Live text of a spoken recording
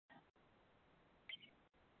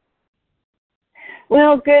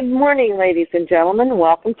Well, good morning, ladies and gentlemen.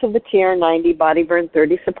 Welcome to the TR90 Body Burn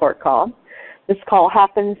 30 support call. This call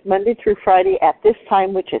happens Monday through Friday at this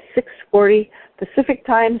time, which is 6:40 Pacific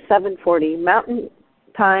Time, 7:40 Mountain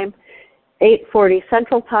Time, 8:40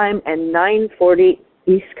 Central Time, and 9:40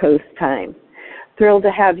 East Coast Time. Thrilled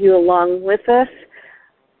to have you along with us.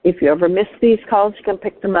 If you ever miss these calls, you can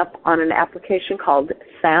pick them up on an application called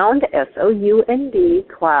Sound, S-O-U-N-D,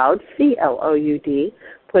 Cloud, C-L-O-U-D.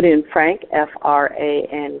 Put in Frank,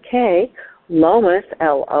 F-R-A-N-K, Lomas,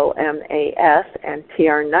 L-O-M-A-S, and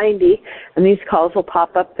TR90, and these calls will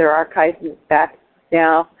pop up. They're archived back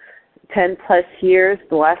now 10-plus years.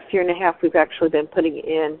 The last year and a half, we've actually been putting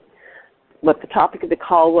in what the topic of the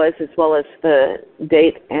call was, as well as the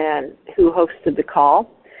date and who hosted the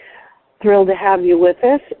call. Thrilled to have you with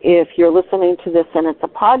us. If you're listening to this and it's a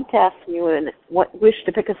podcast and you wish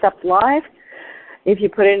to pick us up live, if you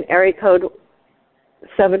put in area code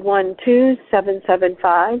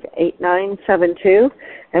 712-775-8972,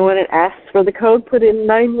 and when it asks for the code, put in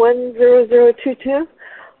 910022.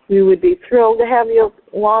 We would be thrilled to have you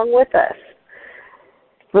along with us.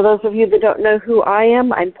 For those of you that don't know who I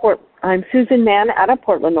am, I'm Susan Mann out of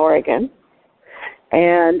Portland, Oregon,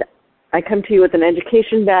 and I come to you with an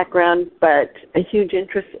education background, but a huge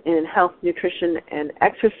interest in health, nutrition, and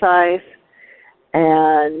exercise,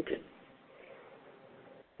 and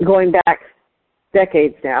going back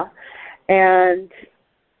decades now, and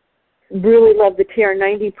really love the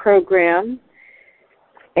TR90 program.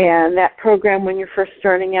 And that program, when you're first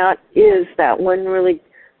starting out, is that one really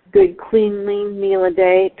good, clean, lean meal a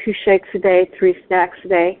day, 2 shakes a day, 3 snacks a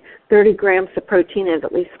day, 30 grams of protein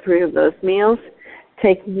at least 3 of those meals,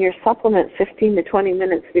 taking your supplement 15 to 20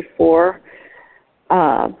 minutes before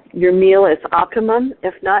your meal is optimum.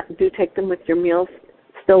 If not, do take them with your meals.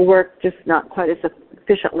 Still work, just not quite as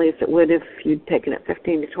efficiently as it would if you'd taken it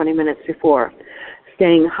 15 to 20 minutes before.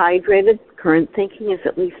 Staying hydrated, current thinking is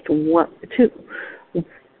at least 1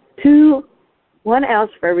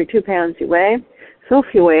 ounce for every 2 pounds you weigh. So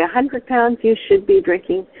if you weigh 100 pounds, you should be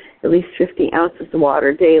drinking at least 50 ounces of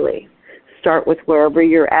water daily. Start with wherever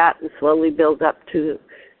you're at and slowly build up to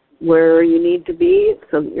where you need to be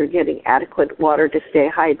so that you're getting adequate water to stay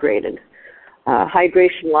hydrated.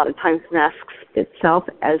 Hydration a lot of times masks itself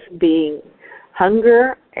as being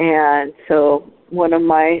hunger, and so one of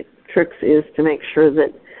my tricks is to make sure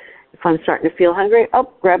that if I'm starting to feel hungry,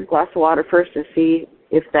 grab a glass of water first and see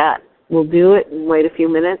if that will do it, and wait a few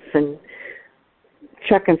minutes and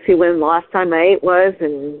check and see when the last time I ate was,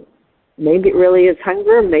 and maybe it really is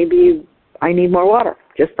hunger, maybe I need more water.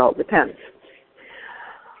 Just all depends.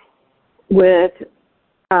 With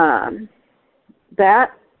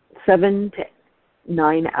that, 7 to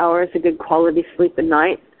 9 hours of good quality sleep a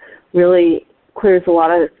night really clears a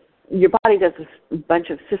lot of, your body does a bunch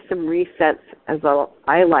of system resets, as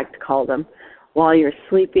I like to call them, while you're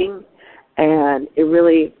sleeping, and it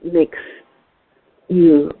really makes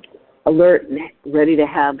you alert and ready to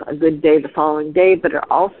have a good day the following day, but it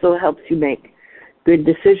also helps you make good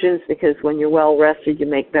decisions, because when you're well rested, you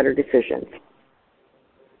make better decisions.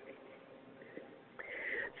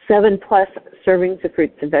 7+ servings of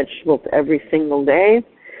fruits and vegetables every single day.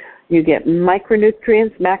 You get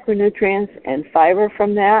micronutrients, macronutrients, and fiber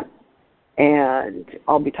from that. And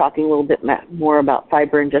I'll be talking a little bit more about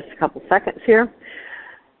fiber in just a couple seconds here.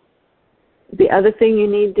 The other thing you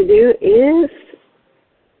need to do is,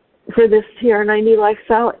 for this TR90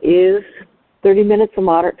 lifestyle, is 30 minutes of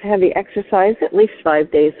moderate to heavy exercise at least 5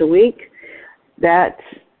 days a week.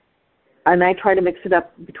 And I try to mix it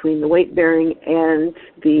up between the weight-bearing and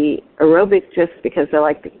the aerobic, just because I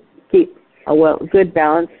like to keep a good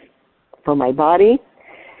balance for my body.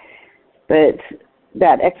 But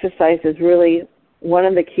that exercise is really one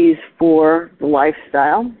of the keys for the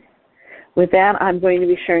lifestyle. With that, I'm going to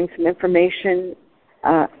be sharing some information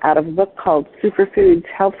out of a book called Superfoods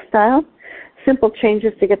Health Style, Simple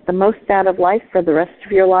Changes to Get the Most Out of Life for the Rest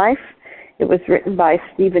of Your Life. It was written by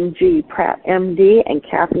Stephen G. Pratt, M.D., and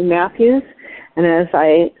Kathy Matthews. And as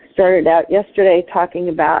I started out yesterday talking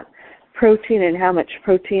about protein and how much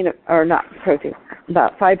protein, or not protein,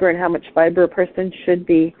 about fiber and how much fiber a person should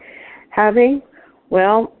be having,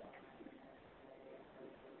 well,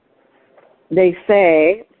 they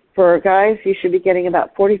say for guys you should be getting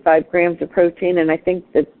about 45 grams of protein, and I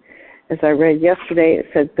think that, as I read yesterday, it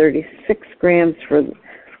said 36 grams for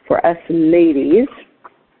us ladies.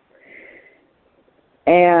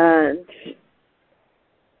 And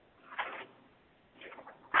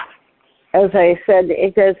as I said,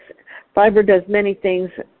 fiber does many things,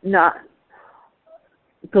 not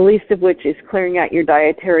the least of which is clearing out your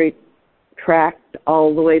dietary tract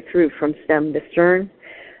all the way through from stem to stern.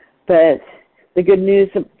 But The good news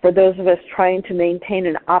for those of us trying to maintain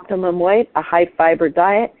an optimum weight, a high-fiber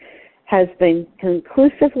diet has been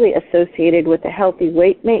conclusively associated with a healthy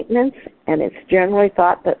weight maintenance, and it's generally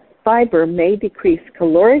thought that fiber may decrease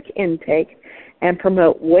caloric intake and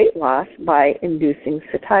promote weight loss by inducing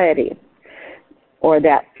satiety, or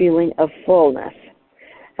that feeling of fullness,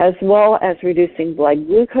 as well as reducing blood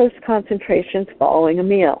glucose concentrations following a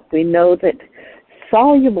meal. We know that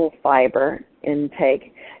soluble fiber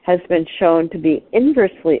intake has been shown to be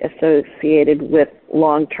inversely associated with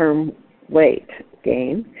long-term weight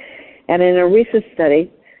gain. And in a recent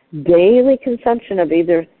study, daily consumption of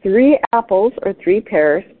either 3 apples or 3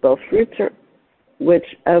 pears, both fruits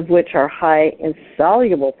of which are high in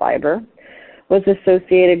soluble fiber, was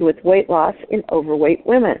associated with weight loss in overweight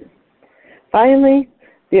women. Finally,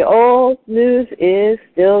 the old news is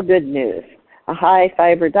still good news. A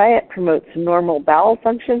high-fiber diet promotes normal bowel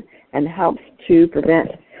function and helps to prevent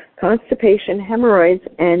constipation, hemorrhoids,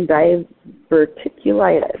 and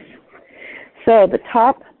diverticulitis. So the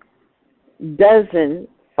top dozen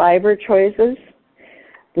fiber choices: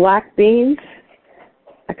 black beans,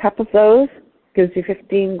 a cup of those gives you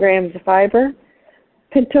 15 grams of fiber.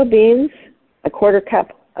 Pinto beans, a quarter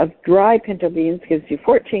cup of dry pinto beans gives you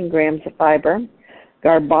 14 grams of fiber.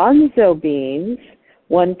 Garbanzo beans,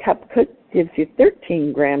 1 cup cooked, gives you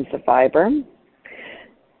 13 grams of fiber.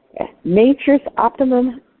 Nature's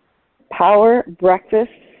Optimum Power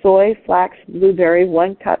Breakfast Soy Flax Blueberry,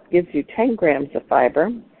 1 cup, gives you 10 grams of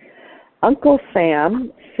fiber. Uncle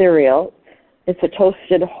Sam cereal, it's a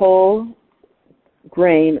toasted whole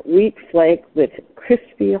grain wheat flake with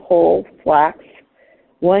crispy whole flax.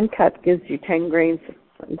 1 cup gives you 10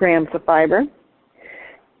 grams of fiber.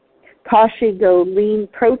 Kashi Go Lean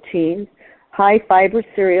Protein, high fiber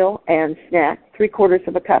cereal and snack, 3/4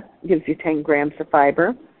 of a cup, gives you 10 grams of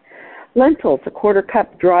fiber. Lentils, a quarter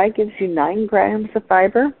cup dry, gives you 9 grams of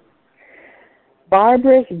fiber.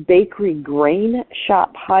 Barbara's Bakery Grain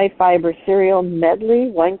Shop High Fiber Cereal Medley,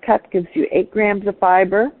 1 cup, gives you 8 grams of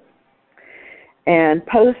fiber. And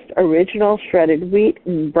Post Original Shredded Wheat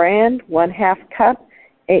and Bran, 1/2 cup,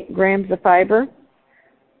 8 grams of fiber.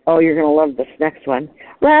 Oh, you're going to love this next one.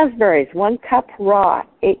 Raspberries, 1 cup raw,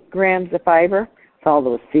 8 grams of fiber. It's all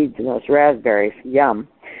those seeds in those raspberries. Yum.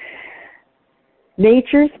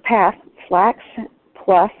 Nature's Path Flax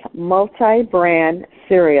Plus Multi-Bran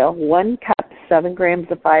Cereal, 1 cup, 7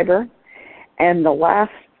 grams of fiber. And the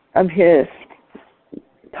last of his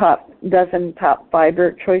top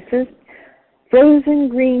fiber choices, frozen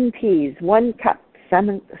green peas, 1 cup,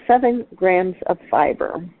 7 grams of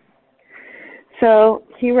fiber. So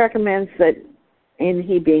he recommends that, and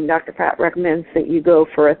he being Dr. Pratt recommends that you go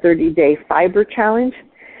for a 30-day fiber challenge.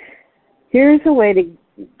 Here's a way to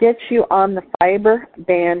get you on the fiber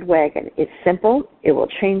bandwagon. It's simple, it will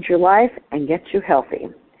change your life, and get you healthy.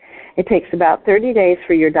 It takes about 30 days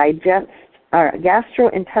for your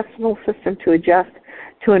gastrointestinal system to adjust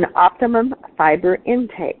to an optimum fiber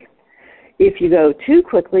intake. If you go too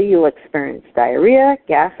quickly, you'll experience diarrhea,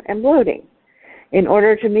 gas, and bloating. In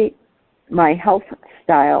order to meet my health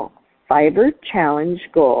style fiber challenge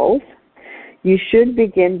goals, you should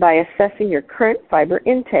begin by assessing your current fiber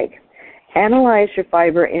intake. Analyze your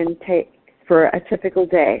fiber intake for a typical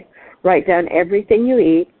day. Write down everything you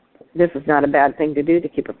eat. This is not a bad thing to do to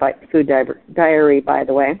keep a food diary, by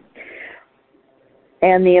the way.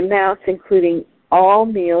 And the amounts, including all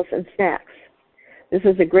meals and snacks. This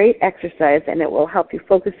is a great exercise, and it will help you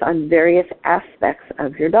focus on various aspects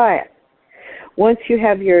of your diet. Once you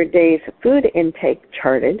have your day's food intake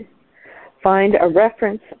charted, find a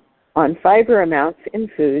reference on fiber amounts in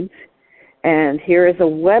foods, and here is a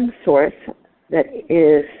web source that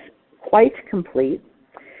is quite complete,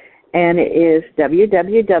 and it is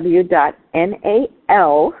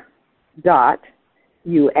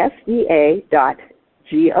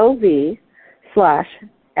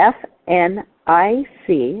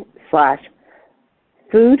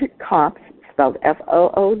spelled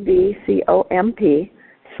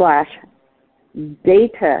FOODCOMP/data,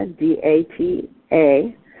 DATA,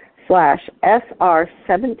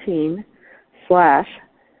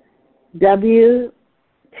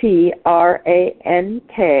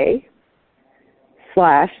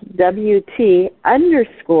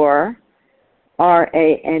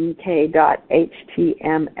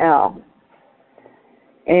 WT_RANK/WT_RANK.HTML.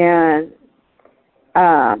 And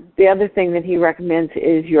the other thing that he recommends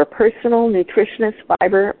is Your Personal Nutritionist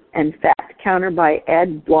Fiber and Fat Counter by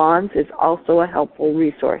Ed Blondes is also a helpful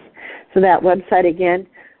resource. So that website again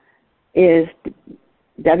is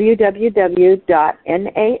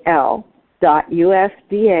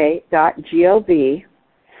www.nal.usda.gov/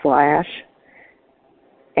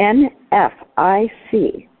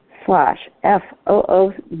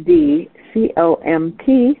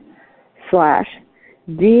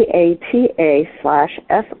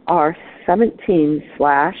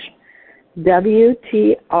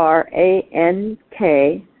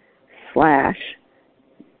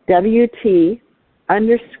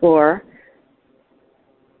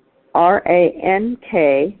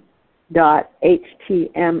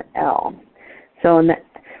 So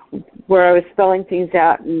where I was spelling things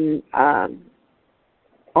out and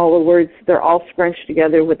all the words, they're all scrunched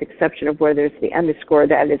together with the exception of where there's the underscore.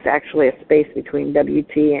 That is actually a space between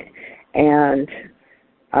WT and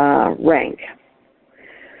rank.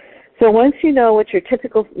 So once you know what your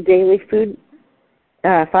typical daily food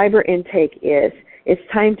fiber intake is, it's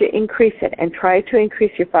time to increase it, and try to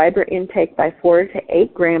increase your fiber intake by 4 to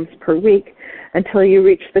 8 grams per week until you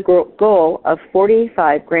reach the goal of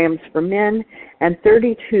 45 grams for men and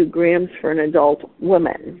 32 grams for an adult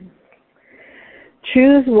woman.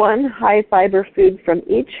 Choose one high-fiber food from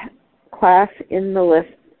each class in the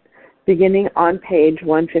list beginning on page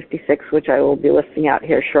 156, which I will be listing out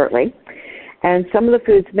here shortly. And some of the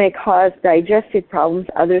foods may cause digestive problems,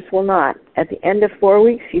 others will not. At the end of 4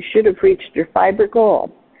 weeks, you should have reached your fiber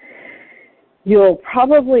goal. You'll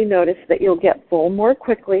probably notice that you'll get full more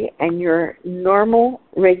quickly and your normal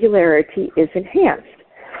regularity is enhanced.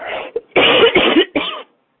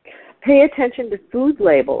 Pay attention to food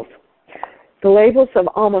labels. The labels of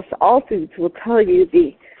almost all foods will tell you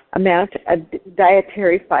the amount of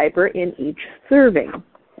dietary fiber in each serving.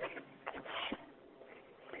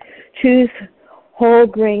 Choose whole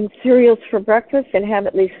grain cereals for breakfast and have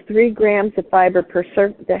at least 3 grams of fiber per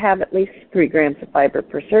serving.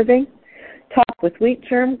 Top with wheat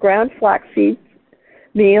germ, ground flaxseed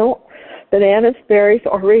meal, bananas, berries,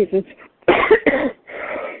 or raisins.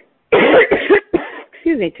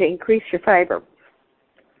 Excuse me, to increase your fiber.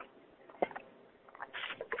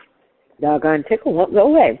 Doggone tickle won't go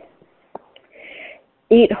away.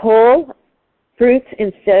 Eat whole fruits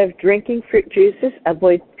instead of drinking fruit juices.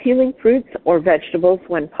 Avoid peeling fruits or vegetables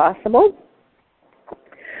when possible.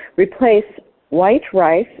 Replace white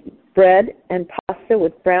rice, bread, and pasta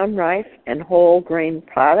with brown rice and whole grain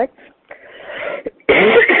products.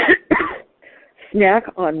 Snack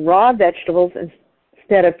on raw vegetables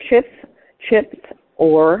instead of chips,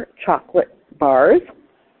 or chocolate bars.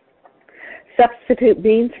 Substitute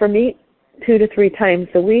beans for meat 2 to 3 times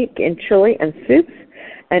a week in chili and soups,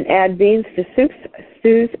 and add beans to soups,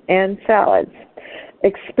 stews, and salads.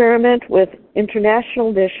 Experiment with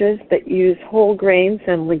international dishes that use whole grains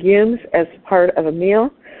and legumes as part of a meal,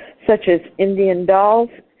 such as Indian dals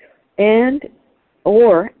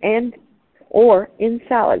or in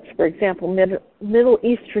salads. For example, Middle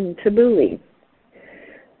Eastern tabbouleh,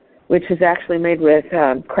 which is actually made with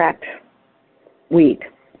cracked wheat.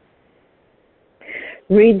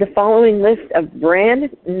 Read the following list of brand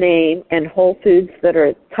name and whole foods that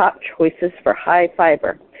are top choices for high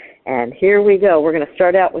fiber. And here we go. We're going to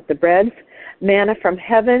start out with the breads. Manna from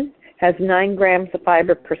Heaven has 9 grams of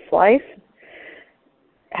fiber per slice.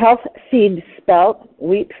 Health Seed Spelt,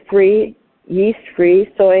 wheat-free, yeast-free,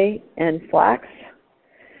 soy and flax.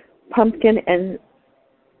 Pumpkin and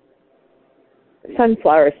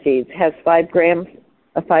sunflower seeds has 5 grams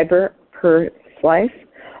of fiber per slice.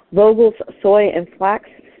 Vogel's soy and flax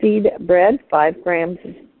seed bread, 5 grams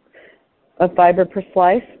of fiber per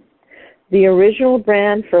slice. The original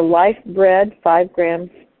brand for Life bread, 5 grams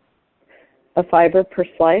of fiber per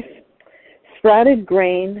slice. Sprouted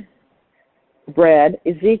grain bread,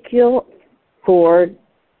 Ezekiel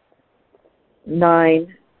 4:9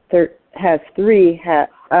 has 3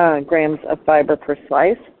 grams of fiber per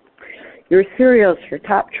slice. Your cereals for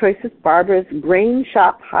top choices: Barbara's Grain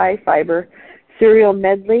Shop High Fiber Cereal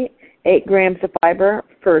Medley, 8 grams of fiber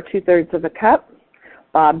for 2/3 of a cup.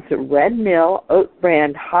 Bob's Red Mill Oat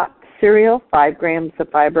Brand Hot Cereal, 5 grams of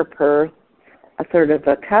fiber per 1/3 of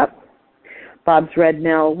a cup. Bob's Red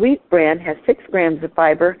Mill Wheat Brand has 6 grams of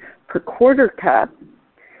fiber per 1/4 cup.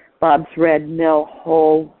 Bob's Red Mill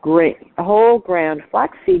Whole Ground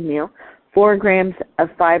Flaxseed Meal, 4 grams of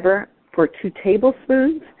fiber for 2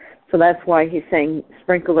 tablespoons. So that's why he's saying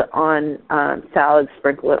sprinkle it on salads,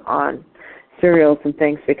 sprinkle it on cereals and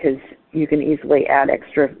things, because you can easily add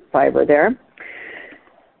extra fiber there.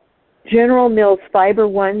 General Mills Fiber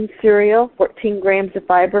One cereal, 14 grams of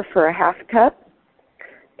fiber for a 1/2 cup.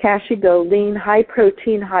 Cashew Go Lean High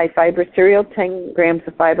Protein High Fiber cereal, 10 grams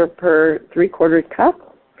of fiber per 3/4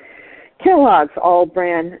 cup. Kellogg's All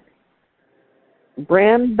Brand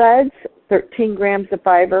Buds, 13 grams of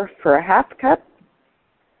fiber for a 1/2 cup.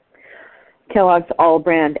 Kellogg's All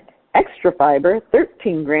Brand Extra Fiber,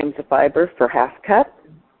 13 grams of fiber for 1/2 cup.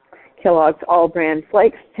 Kellogg's All Bran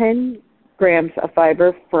Flakes, 10 grams of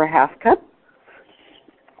fiber for a half cup.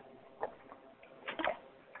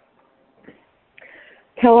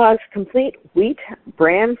 Kellogg's Complete Wheat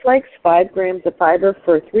Bran Flakes, 5 grams of fiber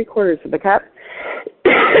for 3/4 of a cup.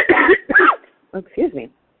 Excuse me.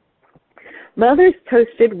 Mother's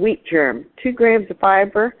Toasted Wheat Germ, 2 grams of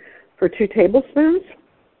fiber for 2 tablespoons,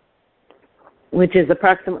 which is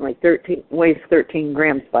approximately weighs 13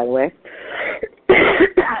 grams, by the way.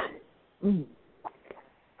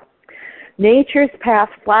 Nature's Path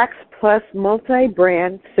Flax Plus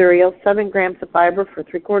Multi-Bran Cereal, 7 grams of fiber for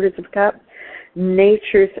 3/4 of a cup.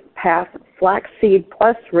 Nature's Path Flaxseed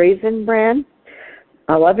Plus Raisin Bran,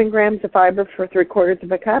 11 grams of fiber for 3/4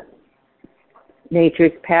 of a cup.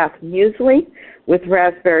 Nature's Path Muesli with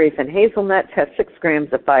raspberries and hazelnuts has 6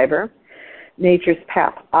 grams of fiber. Nature's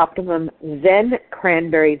Path Optimum Zen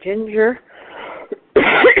Cranberry Ginger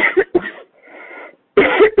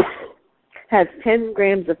has 10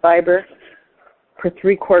 grams of fiber per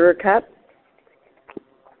 3/4 cup.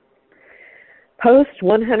 Post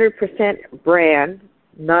 100% bran,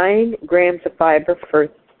 9 grams of fiber for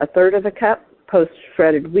 1/3 of a cup. Post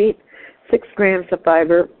shredded wheat, 6 grams of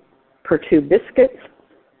fiber per 2 biscuits.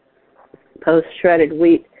 Post shredded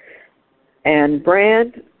wheat and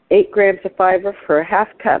bran, 8 grams of fiber for a half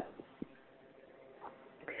cup.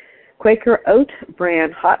 Quaker Oat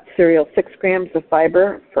Bran Hot Cereal, 6 grams of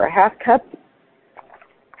fiber for a half cup.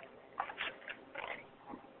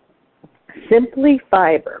 Simply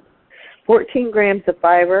Fiber, 14 grams of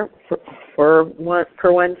fiber per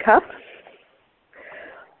 1 cup.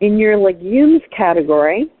 In your legumes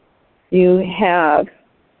category, you have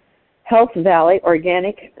Health Valley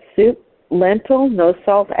Organic Soup Lentil, no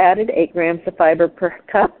salt added, 8 grams of fiber per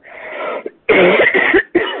cup.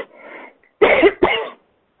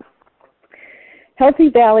 Healthy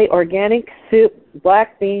Valley Organic Soup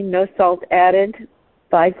Black Bean, no salt added,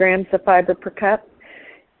 5 grams of fiber per cup.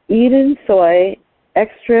 Eden Soy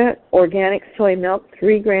Extra Organic Soy Milk,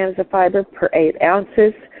 3 grams of fiber per 8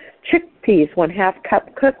 ounces. Chickpeas, 1/2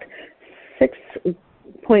 cup cooked,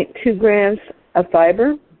 6.2 grams of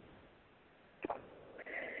fiber.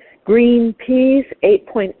 Green peas,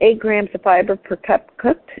 8.8 grams of fiber per cup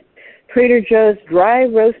cooked. Trader Joe's Dry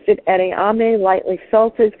Roasted edamame, lightly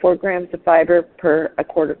salted, 4 grams of fiber per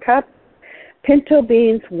 1/4 cup. Pinto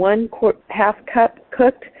beans, 1/2 cup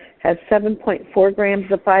cooked, has 7.4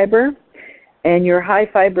 grams of fiber. And your high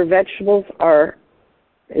fiber vegetables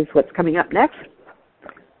is what's coming up next.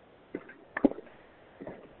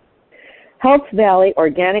 Health Valley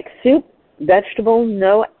Organic Soup, vegetable,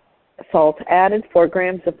 no salt added, 4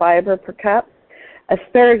 grams of fiber per cup.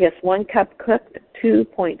 Asparagus, 1 cup cooked,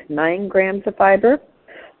 2.9 grams of fiber.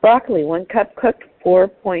 Broccoli, 1 cup cooked,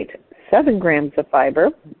 4.7 grams of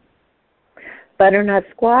fiber. Butternut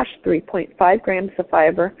squash, 3.5 grams of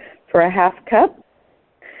fiber for a half cup.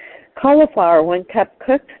 Cauliflower, 1 cup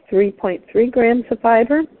cooked, 3.3 grams of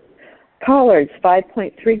fiber. Collards,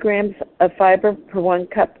 5.3 grams of fiber per 1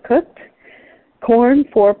 cup cooked. Corn,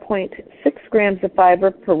 4.6 grams of fiber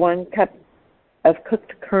per 1 cup of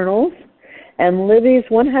cooked kernels. And Libby's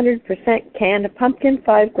 100% canned pumpkin,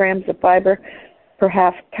 5 grams of fiber per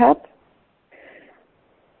half cup.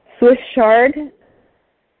 Swiss chard,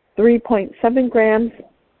 3.7 grams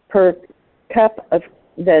per cup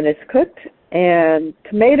that is cooked. And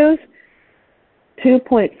tomatoes,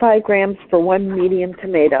 2.5 grams for 1 medium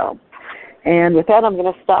tomato. And with that, I'm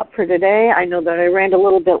going to stop for today. I know that I ran a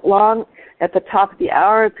little bit long at the top of the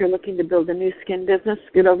hour. If you're looking to build a new skin business,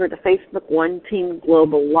 get over to Facebook, One Team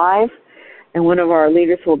Global Live, and one of our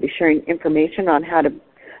leaders will be sharing information on how to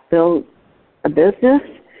build a business.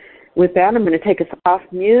 With that, I'm going to take us off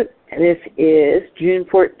mute. This is June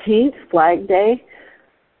 14th, Flag Day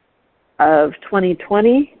of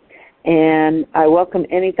 2020, and I welcome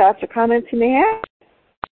any thoughts or comments you may have.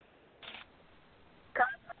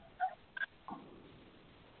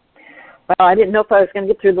 Well, I didn't know if I was going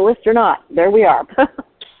to get through the list or not. There we are.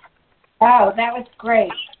 Wow, that was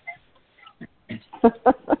great.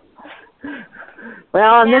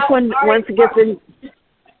 Well, and this one, once it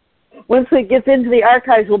gets into the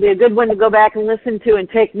archives, will be a good one to go back and listen to and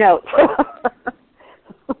take notes.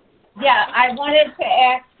 Yeah, I wanted to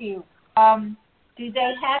ask you, do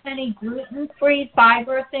they have any gluten-free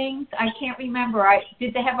fiber things? I can't remember.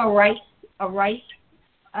 Did they have a rice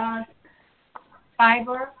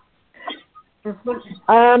fiber?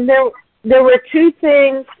 There were 2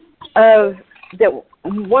 things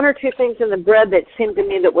one or two things in the bread that seemed to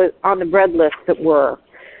me that was on the bread list that were.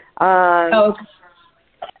 Okay.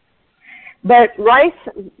 But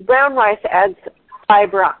brown rice adds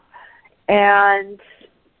fiber, and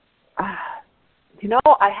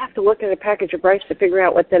I have to look at a package of rice to figure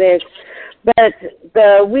out what that is. But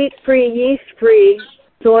the wheat-free, yeast-free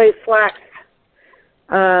soy flax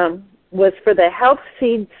was for the Health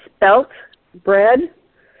Seed Spelt bread,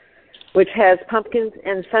 which has pumpkins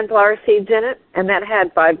and sunflower seeds in it, and that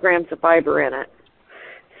had 5 grams of fiber in it.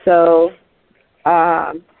 So,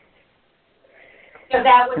 so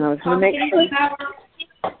that was pumpkin flour?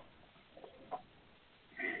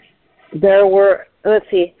 There were, let's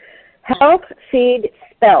see, Health Seed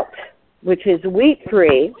Spelt, which is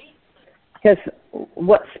wheat-free, because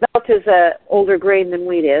what spelt is a older grain than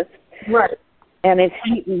wheat is. Right. And it's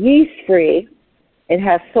yeast-free. It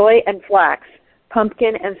has soy and flax,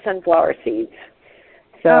 pumpkin and sunflower seeds.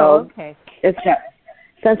 So okay.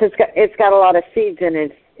 Since it's got a lot of seeds in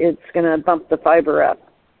it, it's going to bump the fiber up,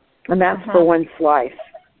 and that's for one slice.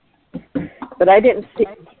 But I don't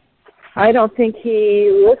think he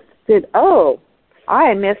listed. Oh,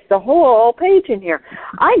 I missed the whole page in here.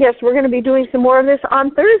 I guess we're going to be doing some more of this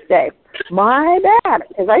on Thursday. My bad,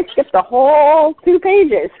 because I skipped the whole 2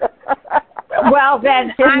 pages. Well,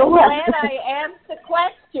 then I'm glad I asked the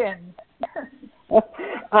question.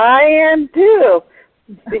 I am too,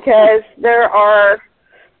 because there's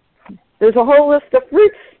a whole list of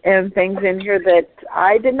fruits and things in here that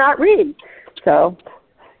I did not read. So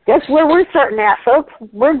guess where we're starting at, folks?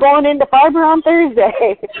 We're going into fiber on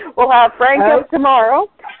Thursday. We'll have Franco tomorrow.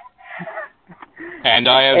 And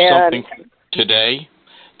I have something today.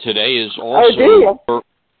 Today is also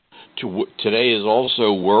today is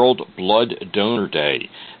also World Blood Donor Day.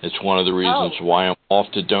 It's one of the reasons why I'm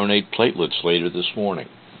off to donate platelets later this morning.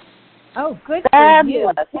 Oh, good for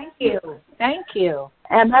you. Thank you.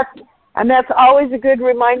 And that's always a good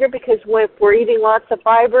reminder, because if we're eating lots of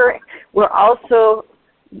fiber, we're also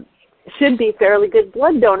should be fairly good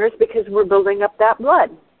blood donors, because we're building up that blood.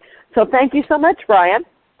 So thank you so much, Brian.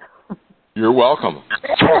 You're welcome.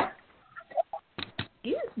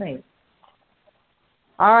 Excuse me.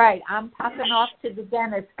 All right, I'm popping off to the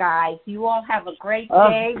dentist, guys. You all have a great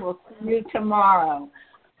day. We'll see you tomorrow.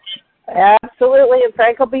 Absolutely, and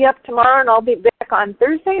Frank will be up tomorrow, and I'll be back on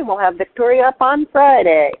Thursday, and we'll have Victoria up on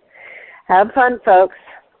Friday. Have fun, folks.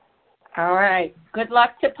 All right. Good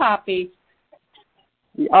luck to Poppy.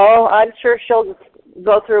 Oh, I'm sure she'll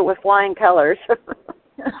go through it with flying colors.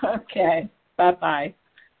 Okay. Bye-bye.